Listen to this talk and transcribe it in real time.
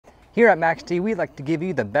Here at MAXX-D, we like to give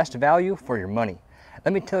you the best value for your money.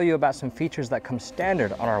 Let me tell you about some features that come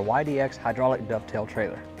standard on our YDX hydraulic dovetail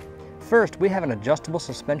trailer. First, we have an adjustable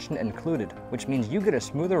suspension included, which means you get a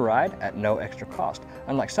smoother ride at no extra cost,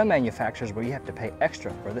 unlike some manufacturers where you have to pay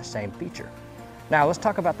extra for the same feature. Now let's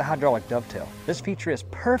talk about the hydraulic dovetail. This feature is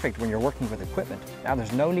perfect when you're working with equipment. Now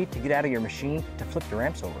there's no need to get out of your machine to flip the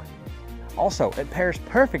ramps over. Also, it pairs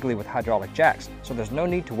perfectly with hydraulic jacks, so there's no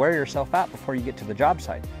need to wear yourself out before you get to the job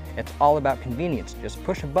site. It's all about convenience. Just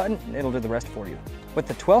push a button and it'll do the rest for you. With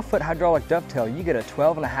the 12-foot hydraulic dovetail, you get a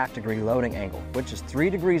 12.5-degree loading angle, which is 3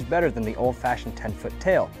 degrees better than the old-fashioned 10-foot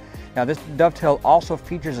tail. Now this dovetail also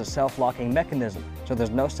features a self-locking mechanism, so there's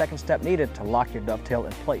no second step needed to lock your dovetail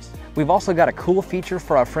in place. We've also got a cool feature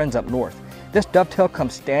for our friends up north. This dovetail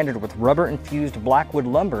comes standard with rubber-infused blackwood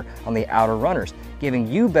lumber on the outer runners, giving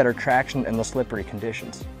you better traction in the slippery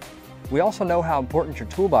conditions. We also know how important your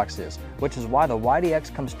toolbox is, which is why the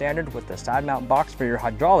YDX comes standard with the side mount box for your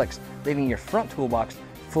hydraulics, leaving your front toolbox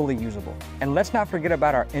fully usable. And let's not forget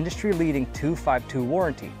about our industry-leading 252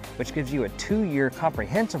 warranty, which gives you a 2-year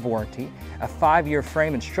comprehensive warranty, a 5-year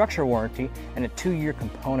frame and structure warranty, and a 2-year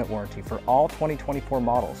component warranty for all 2024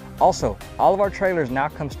 models. Also, all of our trailers now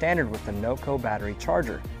come standard with the NOCO battery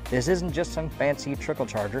charger. This isn't just some fancy trickle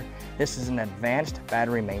charger, this is an advanced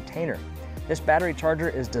battery maintainer. This battery charger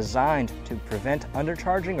is designed to prevent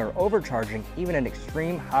undercharging or overcharging even in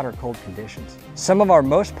extreme hot or cold conditions. Some of our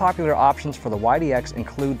most popular options for the YDX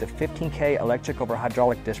include the 15K electric over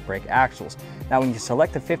hydraulic disc brake axles. Now when you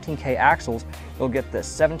select the 15K axles, you'll get the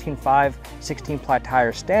 17.5 16-ply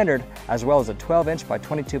tire standard, as well as a 12-inch by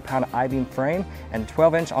 22-pound I-beam frame and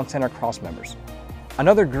 12-inch on-center cross members.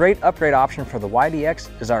 Another great upgrade option for the YDX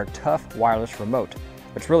is our tough wireless remote.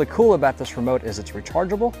 What's really cool about this remote is it's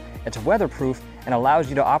rechargeable, it's weatherproof, and allows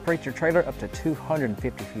you to operate your trailer up to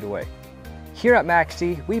 250 feet away. Here at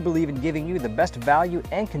MAXX-D, we believe in giving you the best value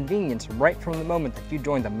and convenience right from the moment that you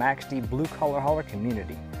join the MAXX-D blue collar hauler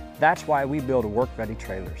community. That's why we build work-ready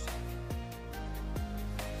trailers.